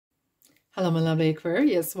Hello, my lovely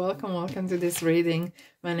Aquarius. Welcome to this reading.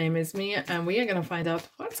 My name is Mia, and we are going to find out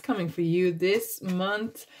what's coming for you this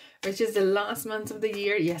month, which is the last month of the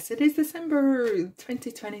year. Yes, it is December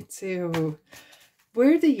 2022.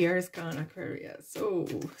 Where the year is gone, Aquarius. Oh,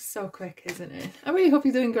 so quick, isn't it? I really hope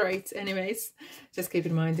you're doing great. Anyways, just keep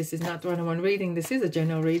in mind, this is not one-on-one reading. This is a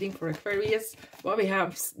general reading for Aquarius. What we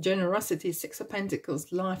have, generosity, Six of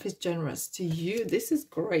Pentacles. Life is generous to you. This is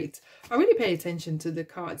great. I really pay attention to the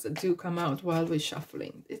cards that do come out while we're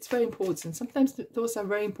shuffling. It's very important. Sometimes those are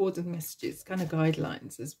very important messages, kind of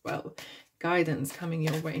guidelines as well. Guidance coming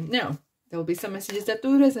your way. Now, there will be some messages that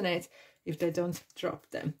do resonate. If they don't, drop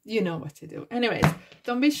them. You know what to do. Anyways,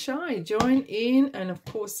 don't be shy. Join in and, of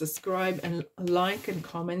course, subscribe and like and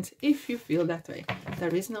comment if you feel that way.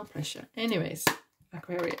 There is no pressure. Anyways,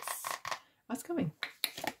 Aquarius, what's coming?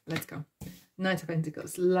 Let's go. Knight of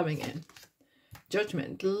Pentacles, loving it.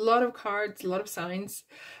 Judgment, a lot of cards, a lot of signs.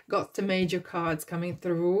 Got the major cards coming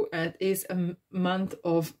through. It is a month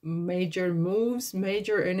of major moves,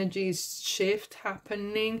 major energy shift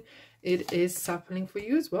happening. It is happening for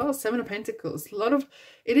you as well. Seven of Pentacles.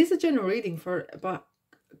 It is a general reading but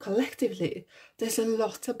collectively, there's a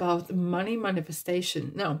lot about money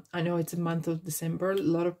manifestation. Now, I know it's a month of December. A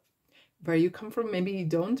lot of where you come from, maybe you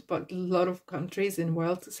don't, but a lot of countries in the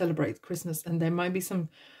world celebrate Christmas, and there might be some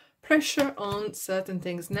pressure on certain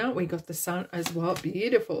things. Now we got the Sun as well.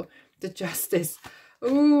 Beautiful. The Justice.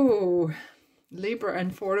 Ooh, Libra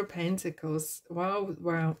and Four of Pentacles. Wow,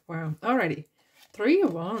 wow, wow. Alrighty. Three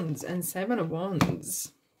of Wands and Seven of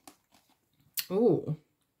Wands. Oh,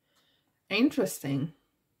 interesting.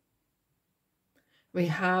 We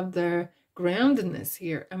have the groundedness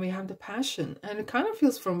here, and we have the passion, and it kind of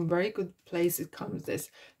feels from a very good place it comes this.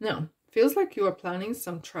 Now, feels like you are planning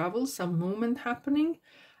some travel, some movement happening,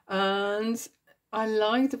 and I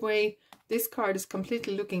like the way this card is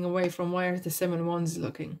completely looking away from where the Seven of Wands is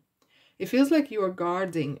looking. It feels like you are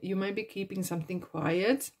guarding. You may be keeping something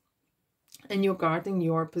quiet, and you're guarding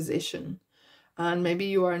your position, and maybe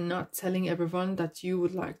you are not telling everyone that you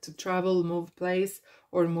would like to travel, move place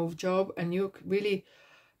or move job, and you really,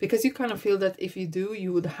 because you kind of feel that if you do,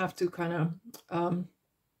 you would have to kind of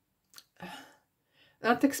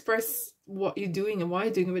not express what you're doing and why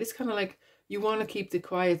you're doing it, but it's kind of like you want to keep it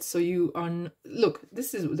quiet, so you are look,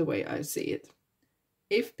 this is the way I see it.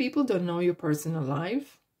 If people don't know your personal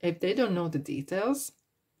life, if they don't know the details,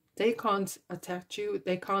 they can't attack you,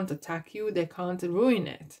 they can't ruin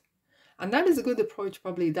it. And that is a good approach,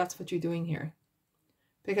 probably. That's what you're doing here.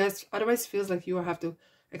 Because otherwise it feels like you have to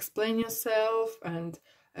explain yourself, and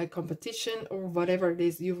a competition or whatever it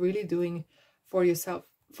is you're really doing for yourself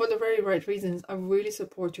for the very right reasons. I really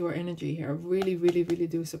support your energy here. I really, really, really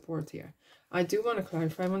do support here. I do want to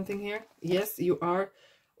clarify one thing here. Yes, you are.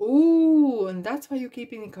 Ooh, and that's why you're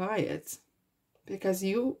keeping it quiet. Because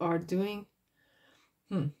you are doing...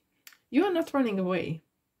 You are not running away,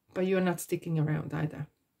 but you are not sticking around either.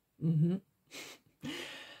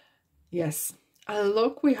 Yes.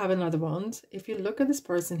 Look, we have another wand. If you look at this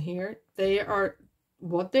person here,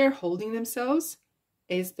 what they're holding themselves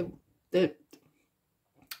is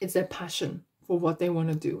it's their passion for what they want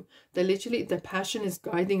to do. Their passion is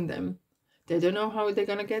guiding them. They don't know how they're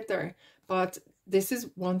going to get there. But this is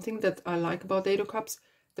one thing that I like about the Eight of Cups.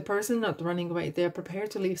 The person not running away. They are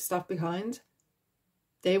prepared to leave stuff behind.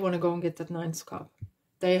 They want to go and get that Ninth Cup.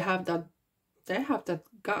 They have that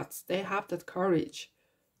guts. They have that courage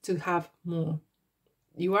to have more.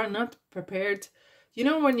 You are not prepared. You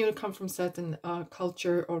know, when you come from certain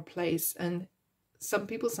culture or place, and some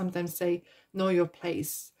people sometimes say, know your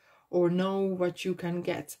place or know what you can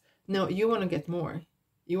get. No, you want to get more.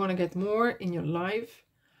 You want to get more in your life.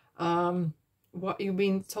 What you've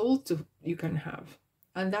been told you can have.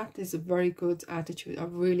 And that is a very good attitude. I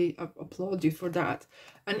really applaud you for that.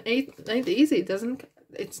 And ain't easy.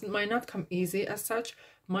 It might not come easy as such.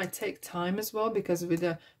 Might take time as well, because with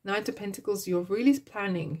the Knight of Pentacles, you're really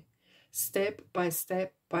planning step by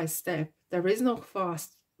step by step. There is no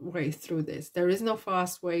fast way through this. There is no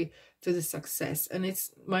fast way to the success. And it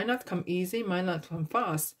might not come easy, might not come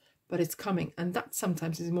fast, but it's coming. And that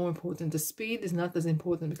sometimes is more important. The speed is not as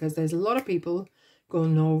important, because there's a lot of people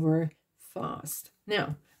going over fast.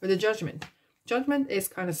 Now, with the Judgment. Judgment is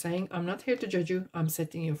kind of saying, I'm not here to judge you, I'm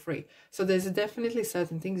setting you free. So there's definitely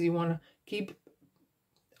certain things you want to keep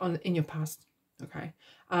in your past, okay?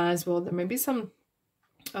 As well, there may be some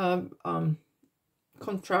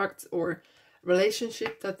contract or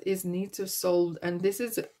relationship that need to solve, and this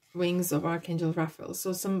is Wings of Archangel Raphael.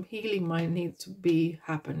 So some healing might need to be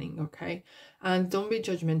happening, okay? And don't be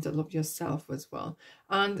judgmental of yourself as well.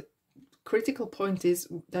 And critical point is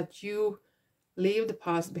that you leave the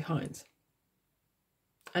past behind.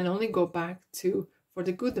 and only go back to for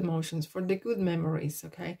the good emotions, for the good memories,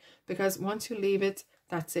 okay? Because once you leave it,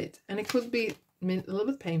 that's it. And it could be a little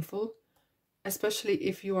bit painful, especially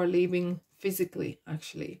if you are leaving physically,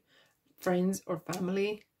 actually, friends or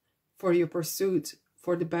family, for your pursuit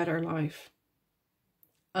for the better life.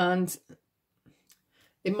 And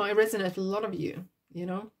it might resonate with a lot of you, you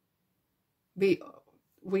know.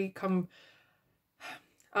 We come,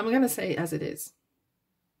 I'm gonna say it as it is.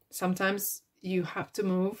 Sometimes you have to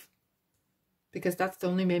move, because that's the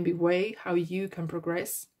only maybe way how you can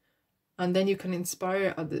progress, and then you can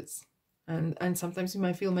inspire others. And sometimes you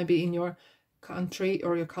might feel maybe in your country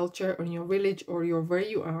or your culture or in your village or your where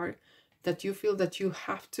you are, that you feel that you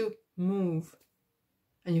have to move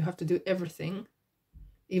and you have to do everything,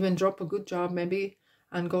 even drop a good job maybe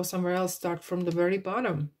and go somewhere else, start from the very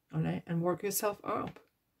bottom, okay, and work yourself up.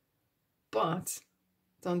 But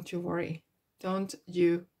don't you worry,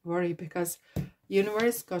 because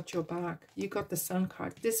universe got your back. You got the Sun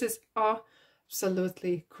card. This is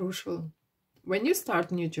absolutely crucial when you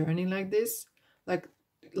start a new journey like this, like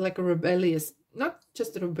a rebellious, not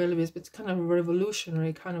just a rebellious, but kind of a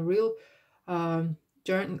revolutionary, kind of real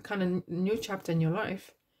journey, kind of new chapter in your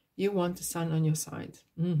life. You want the Sun on your side.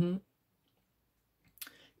 You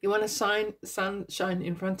want to sun shine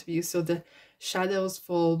in front of you, so the shadows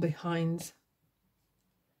fall behind.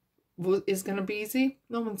 Is gonna be easy?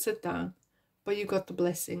 No one said that. But you got the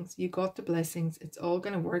blessings. You got the blessings. It's all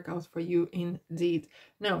gonna work out for you indeed.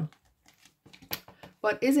 Now,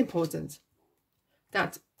 what is important,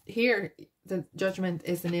 that here the Judgment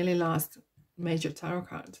is the nearly last major tarot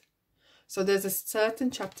card. So there's a certain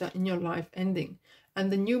chapter in your life ending,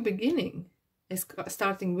 and the new beginning is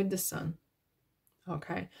starting with the Sun.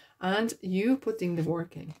 Okay, and you putting the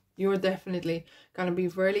work in. You're definitely gonna be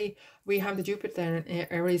really, we have the Jupiter in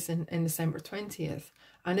Aries in December 20th,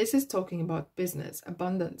 and this is talking about business,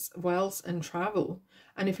 abundance, wealth, and travel.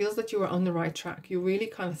 And it feels that you are on the right track. You're really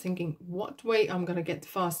kind of thinking, what way I'm gonna get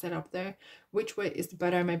faster up there, which way is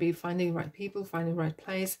better, maybe finding the right people, finding the right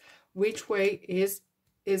place, which way is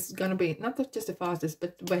gonna be not just the fastest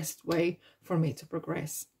but the best way for me to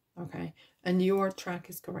progress. Okay, and your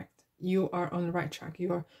track is correct. You are on the right track.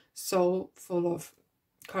 You are so full of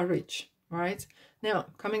courage, right? Now,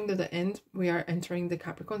 coming to the end, we are entering the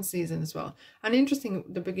Capricorn season as well. And interesting,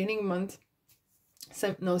 the beginning month,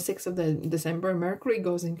 6th of the December, Mercury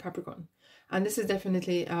goes in Capricorn. And this is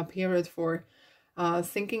definitely a period for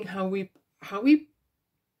thinking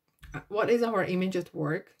what is our image at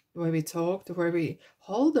work, the way we talk, the way we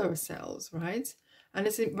hold ourselves, right? And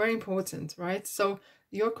it's very important, right? So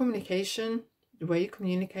your communication, the way you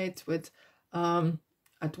communicate with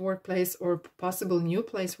at workplace or possible new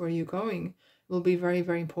place where you're going will be very,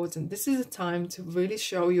 very important. This is a time to really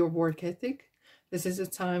show your work ethic. This is a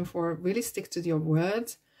time for really stick to your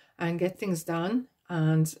words and get things done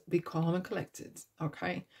and be calm and collected,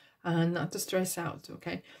 okay? And not to stress out,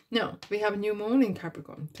 okay? Now, we have a new moon in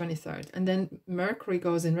Capricorn, 23rd, and then Mercury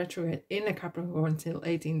goes in retrograde in a Capricorn until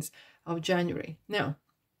 18th of January. Now,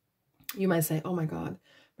 you might say, oh my God,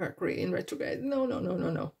 Mercury in retrograde. No.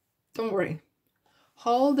 Don't worry.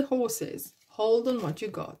 Hold the horses. Hold on what you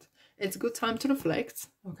got. It's a good time to reflect,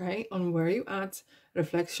 okay, on where you at.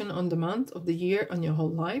 Reflection on the month, of the year, on your whole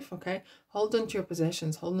life, okay? Hold on to your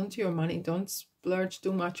possessions. Hold on to your money. Don't splurge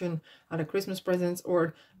too much on other Christmas presents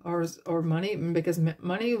or money, because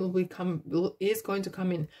money is going to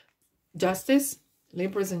come in. Justice,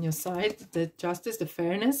 Libra's on your side. The justice, the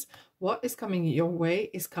fairness, what is coming your way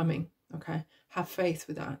is coming, okay? Have faith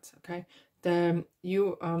with that, okay?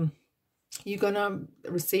 You're gonna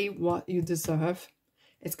receive what you deserve.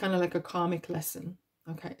 It's kind of like a karmic lesson,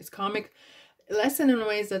 okay? It's karmic lesson in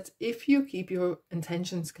ways that if you keep your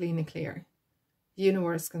intentions clean and clear, the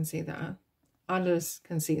universe can see that. Others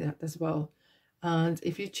can see that as well. And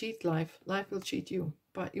if you cheat life, life will cheat you.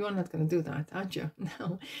 But you are not going to do that, aren't you?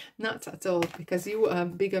 No, not at all. Because you are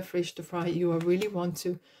bigger fish to fry. You really want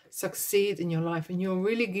to succeed in your life. And you're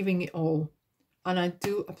really giving it all. And I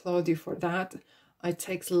do applaud you for that. It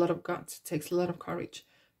takes a lot of guts. It takes a lot of courage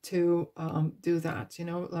to do that. You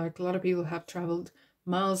know, like a lot of people have traveled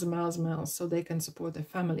miles and miles and miles so they can support their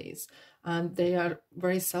families. And they are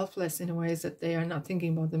very selfless in ways that they are not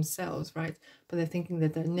thinking about themselves, right? But they're thinking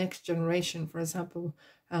that the next generation, for example,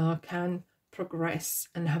 can progress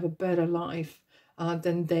and have a better life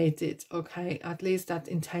than they did, okay? At least that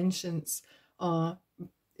intentions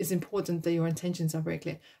is important, that your intentions are very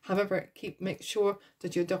clear. However, make sure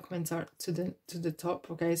that your documents are to the top,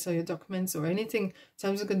 okay? So your documents or anything,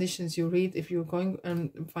 terms and conditions you read, if you're going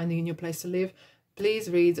and finding a new place to live, please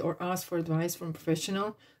read or ask for advice from a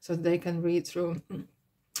professional so they can read through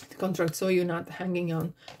the contract, so you're not hanging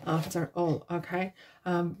on after all. Okay,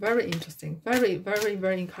 very interesting, very, very,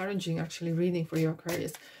 very encouraging actually reading for you,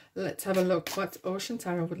 Aquarius. Let's have a look what Ocean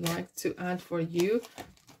Tarot would like to add for you.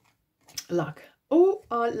 Luck. Oh,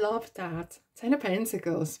 I love that. 10 of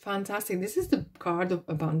Pentacles. Fantastic. This is the card of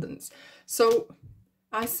abundance. So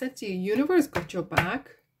I said to you, universe got your back,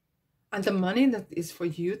 and the money that is for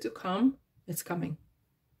you to come, it's coming.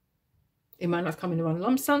 It might not come in one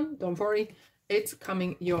lump sum, don't worry. It's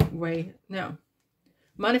coming your way now.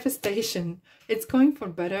 Manifestation. It's going for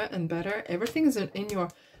better and better. Everything is in your...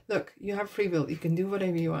 Look, you have free will. You can do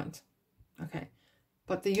whatever you want. Okay.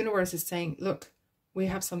 But the universe is saying, look, we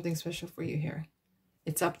have something special for you here.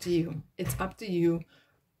 It's up to you. It's up to you.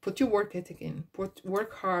 Put your work ethic in.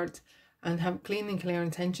 Work hard and have clean and clear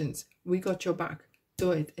intentions. We got your back.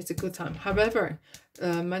 Do it. It's a good time. However,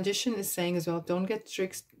 Magician is saying as well, don't get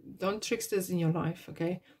tricks. Don't tricksters in your life,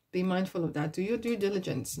 okay? Be mindful of that. Do your due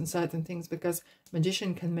diligence in certain things, because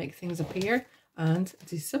Magician can make things appear and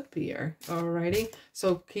disappear. Alrighty,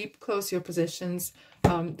 so keep close your positions.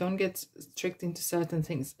 Don't get tricked into certain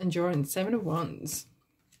things. Endurance. 7 of Wands.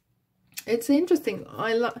 It's interesting.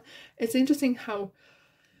 It's interesting how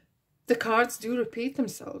the cards do repeat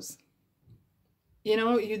themselves. You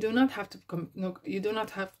know, you do not have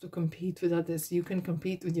to compete with others. You can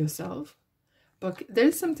compete with yourself. But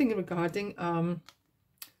there's something regarding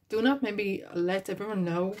do not maybe let everyone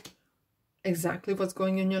know exactly what's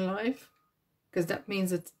going on in your life, because that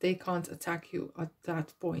means that they can't attack you at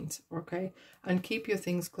that point, okay? And keep your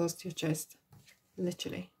things close to your chest,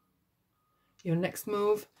 literally. Your next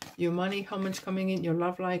move, your money, how much coming in, your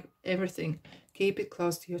love life, everything. Keep it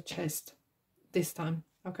close to your chest this time,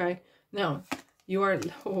 okay? Now, you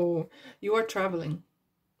are traveling,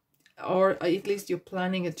 or at least you're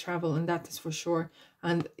planning a travel, and that is for sure.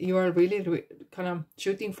 And you are really kind of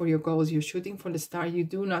shooting for your goals. You're shooting for the star.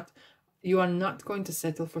 You are not going to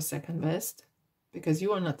settle for second best, because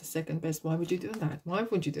you are not the second best. Why would you do that? Why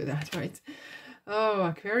would you do that, right? Oh,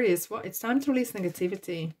 Aquarius, what? It's time to release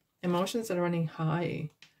negativity. Emotions are running high.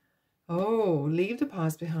 Oh, leave the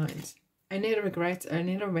past behind. Any regrets,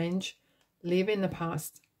 any revenge, leave in the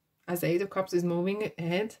past. As the 8 of Cups is moving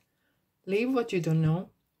ahead, leave what you don't know.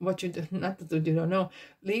 What you do, not that you don't know.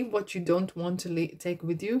 Leave what you don't want to take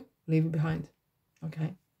with you. Leave it behind.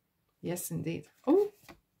 Okay. Yes, indeed. Oh,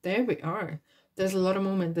 there we are. There's a lot of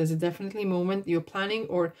movement. There's a definitely movement. You're planning,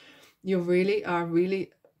 or you really are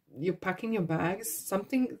you're packing your bags.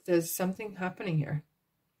 There's something happening here.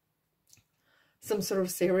 Some sort of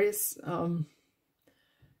serious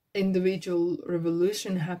individual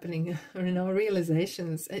revolution happening, or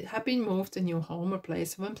realizations. Have been moved to new home or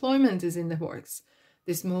place of employment is in the works.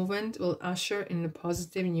 This movement will usher in a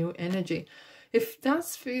positive new energy. If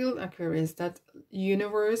does feel, Aquarius, that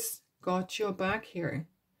universe got your back here,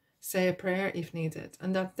 say a prayer if needed,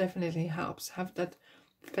 and that definitely helps. Have that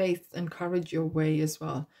faith and courage your way as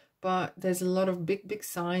well. But there's a lot of big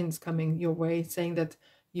signs coming your way saying that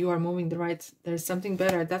you are moving there's something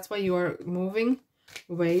better. That's why you are moving.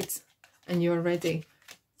 Wait, and you're ready.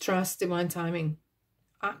 Trust divine timing.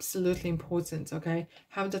 Absolutely important, okay?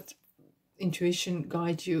 Have that intuition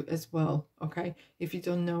guide you as well, okay? If you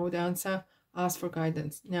don't know the answer, ask for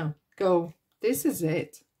guidance. Now, go. This is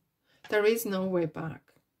it. There is no way back.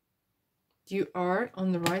 You are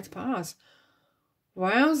on the right path.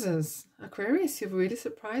 Wowzers. Aquarius, you've really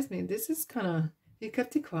surprised me. This is kind of... You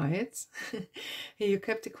kept it quiet. You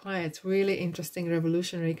kept it quiet. Really interesting,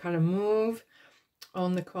 revolutionary kind of move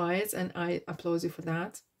on the quiet, and I applaud you for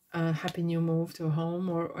that. Happy new move to a home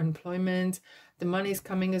or employment. The money is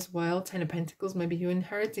coming as well. 10 of Pentacles. Maybe you're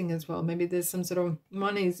inheriting as well. Maybe there's some sort of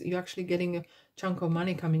money. You're actually getting a chunk of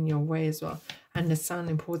money coming your way as well. And the sun,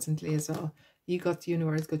 importantly, as well. You got the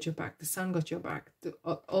universe, got your back. The sun got your back.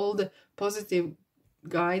 All the positive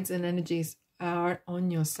guides and energies are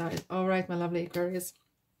on your side. All right, my lovely Aquarius.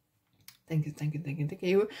 Thank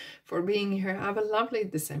you for being here. Have a lovely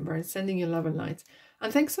December. Sending you love and light.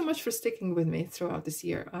 And thanks so much for sticking with me throughout this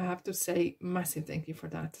year. I have to say massive thank you for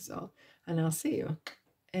that as well. And I'll see you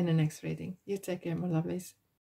in the next reading. You take care, my lovelies.